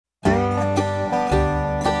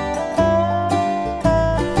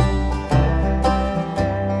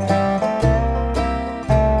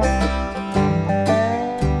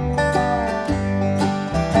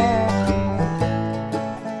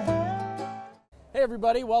Hey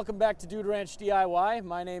everybody, welcome back to Dude Ranch DIY.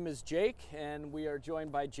 My name is Jake and we are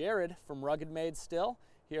joined by Jared from RuggedMade Stihl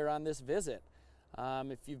here on this visit.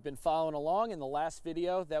 If you've been following along in the last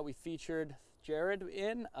video that we featured Jared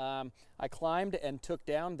in, I climbed and took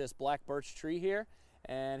down this black birch tree here,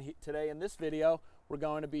 and today in this video we're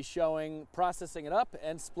going to be showing processing it up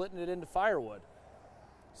and splitting it into firewood.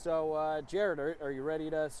 So Jared, are you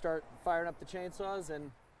ready to start firing up the chainsaws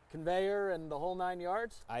and conveyor and the whole 9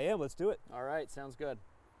 yards? I am. Let's do it. All right, sounds good.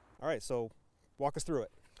 All right, so walk us through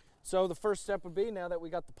it. So the first step would be, now that we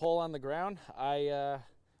got the pole on the ground, I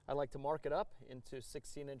like to mark it up into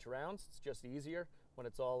 16-inch rounds. It's just easier when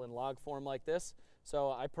it's all in log form like this.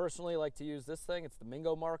 So I personally like to use this thing. It's the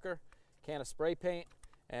Mingo marker, can of spray paint,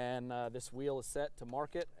 and this wheel is set to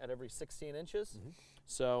mark it at every 16 inches. Mm-hmm.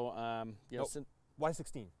 So, you know, why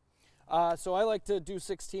 16? So I like to do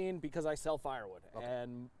 16 because I sell firewood, okay,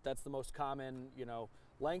 and that's the most common,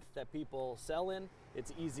 length that people sell in.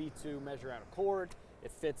 It's easy to measure out a cord.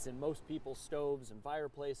 It fits in most people's stoves and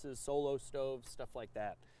fireplaces, solo stoves, stuff like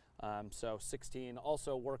that. So 16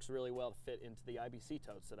 also works really well to fit into the IBC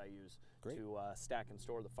totes that I use to stack and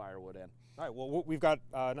store the firewood in. All right, well, we've got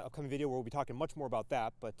an upcoming video where we'll be talking much more about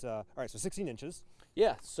that, but all right, so 16 inches.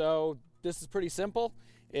 Yeah, so this is pretty simple.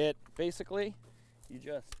 It basically, you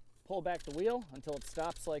just pull back the wheel until it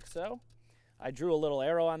stops like so. I drew a little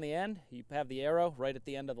arrow on the end. You have the arrow right at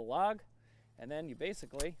the end of the log, and then you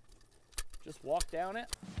basically just walk down it.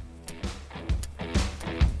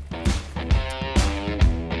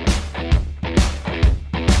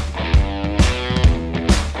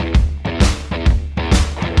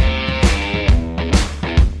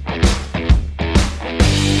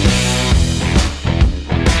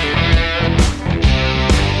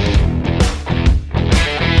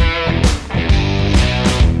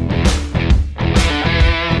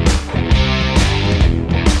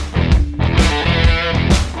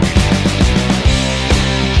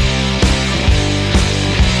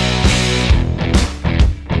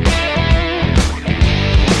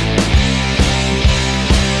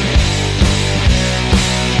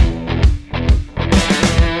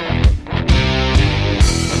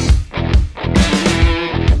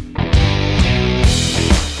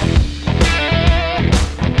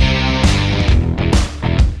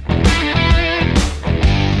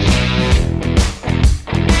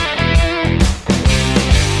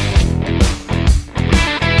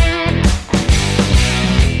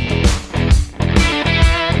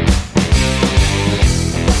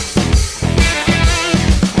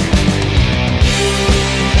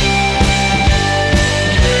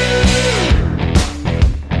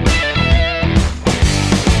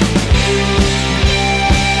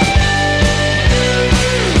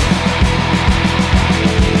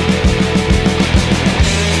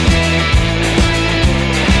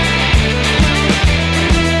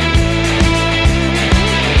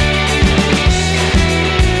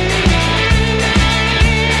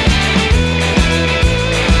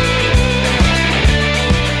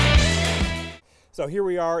 So here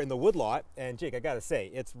we are in the wood lot, and Jake, I gotta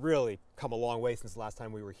say, it's really come a long way since the last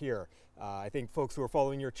time we were here. I think folks who are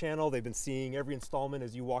following your channel, they've been seeing every installment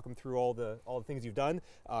as you walk them through all the things you've done.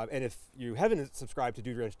 And if you haven't subscribed to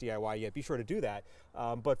Dude Ranch DIY yet, be sure to do that.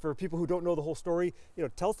 But for people who don't know the whole story,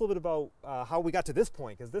 tell us a little bit about how we got to this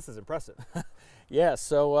point, because this is impressive. Yeah,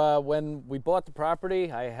 so when we bought the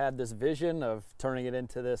property, I had this vision of turning it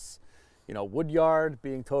into this, wood yard,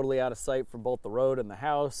 being totally out of sight from both the road and the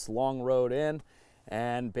house, long road in,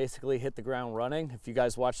 and basically hit the ground running. If you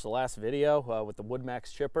guys watched the last video with the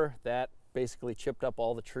WoodMaxx chipper, that basically chipped up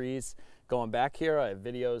all the trees going back here. I have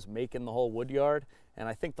videos making the whole wood yard, and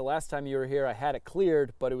I think the last time you were here I had it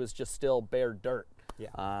cleared, but it was just still bare dirt.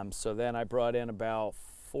 Yeah. So then I brought in about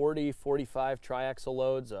 45 triaxle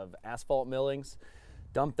loads of asphalt millings,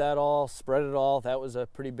 dumped that all, spread it all. That was a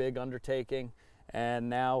pretty big undertaking. And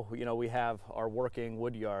now, we have our working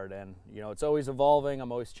wood yard, and, it's always evolving.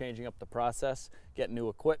 I'm always changing up the process, getting new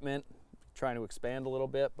equipment, trying to expand a little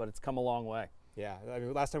bit, but it's come a long way. Yeah, I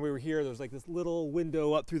mean, last time we were here, there was like this little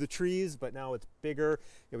window up through the trees, but now it's bigger.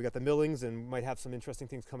 We got the millings, and might have some interesting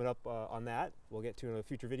things coming up on that. We'll get to in a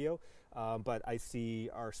future video. But I see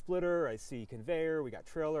our splitter, I see conveyor, we got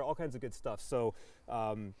trailer, all kinds of good stuff. So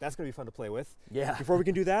that's gonna be fun to play with. Yeah. Before we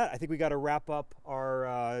can do that, I think we got to wrap up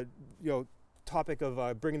our, topic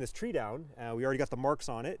of bringing this tree down. We already got the marks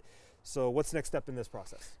on it. So what's the next step in this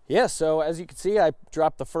process? Yeah, so as you can see, I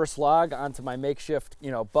dropped the first log onto my makeshift,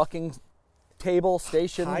 bucking table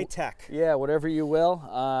station. High tech. Yeah, whatever you will.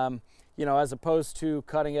 As opposed to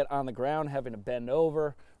cutting it on the ground, having to bend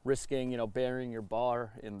over, risking, you know, burying your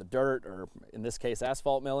bar in the dirt, or in this case,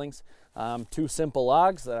 asphalt millings. 2 simple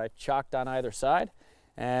logs that I chalked on either side,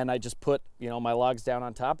 and I just put, you know, my logs down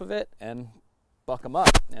on top of it and buck them up.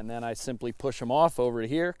 And then I simply push them off over to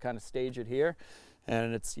here, kind of stage it here.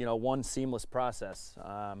 And it's, you know, one seamless process.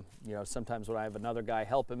 You know, sometimes when I have another guy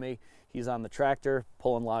helping me, he's on the tractor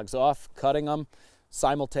pulling logs off, cutting them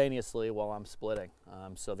simultaneously while I'm splitting.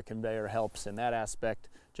 So the conveyor helps in that aspect,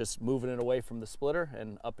 just moving it away from the splitter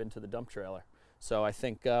and up into the dump trailer. So I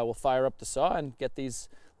think we'll fire up the saw and get these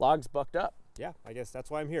logs bucked up. Yeah, I guess that's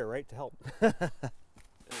why I'm here, right? To help.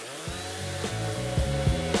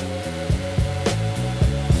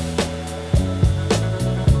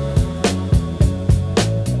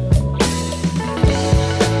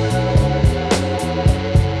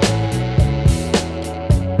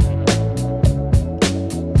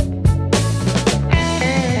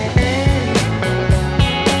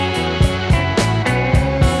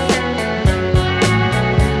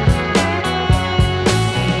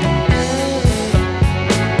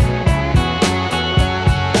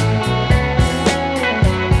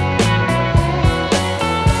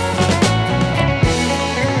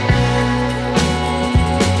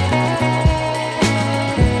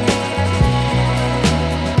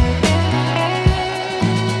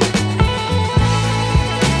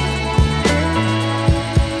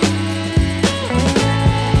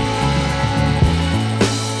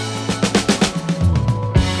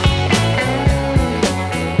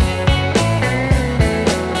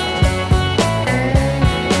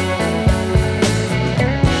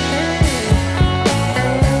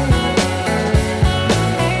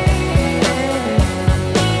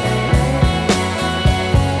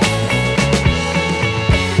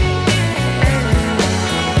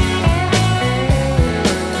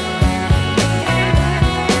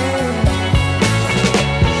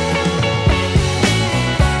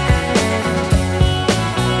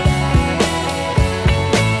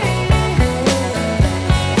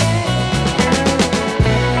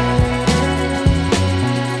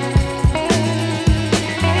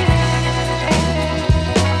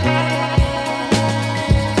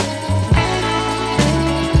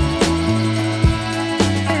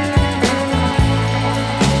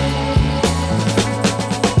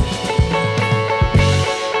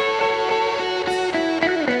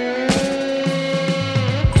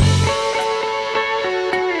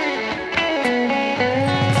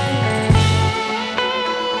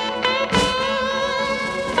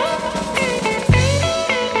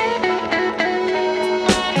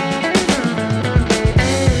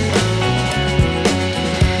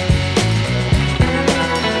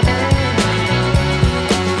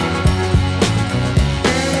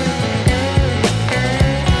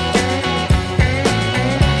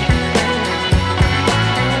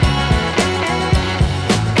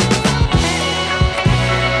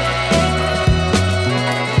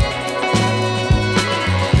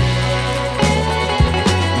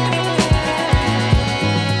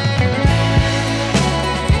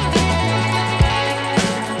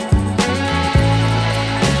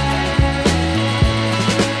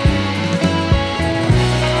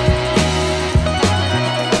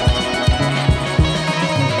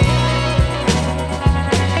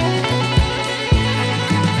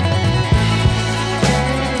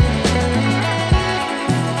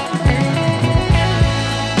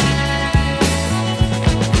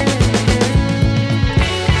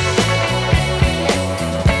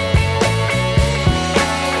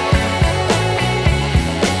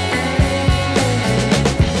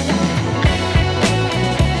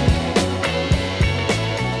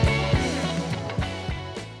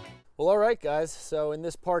 right, guys, so in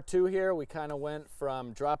this part 2 here, we kind of went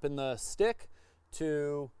from dropping the stick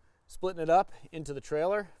to splitting it up into the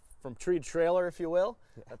trailer, from tree to trailer, if you will.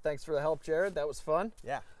 Yeah. Thanks for the help, Jared. That was fun.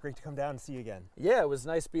 Yeah, great to come down and see you again. Yeah, it was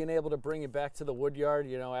nice being able to bring you back to the wood yard,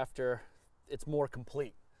 you know, after it's more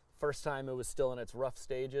complete. First time it was still in its rough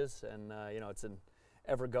stages, and you know, it's an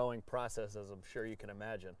ever-going process, as I'm sure you can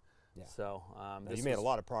imagine. Yeah. So you made a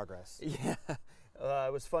lot of progress. Yeah.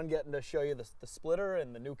 It was fun getting to show you the splitter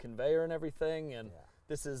and the new conveyor and everything, and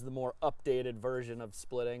this is the more updated version of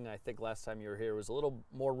splitting. I think last time you were here was a little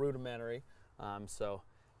more rudimentary, so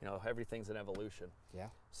you know, everything's an evolution. Yeah.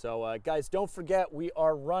 So guys, don't forget, we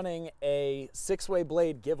are running a 6-way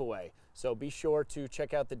blade giveaway, so be sure to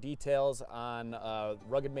check out the details on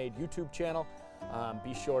RuggedMade YouTube channel.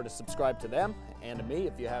 Be sure to subscribe to them and to me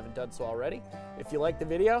if you haven't done so already. If you like the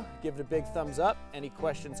video, give it a big thumbs up. Any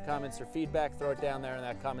questions, comments, or feedback, throw it down there in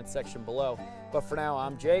that comment section below. But for now,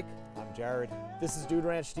 I'm Jake. I'm Jared. This is Dude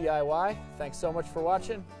Ranch DIY. Thanks so much for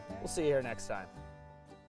watching. We'll see you here next time.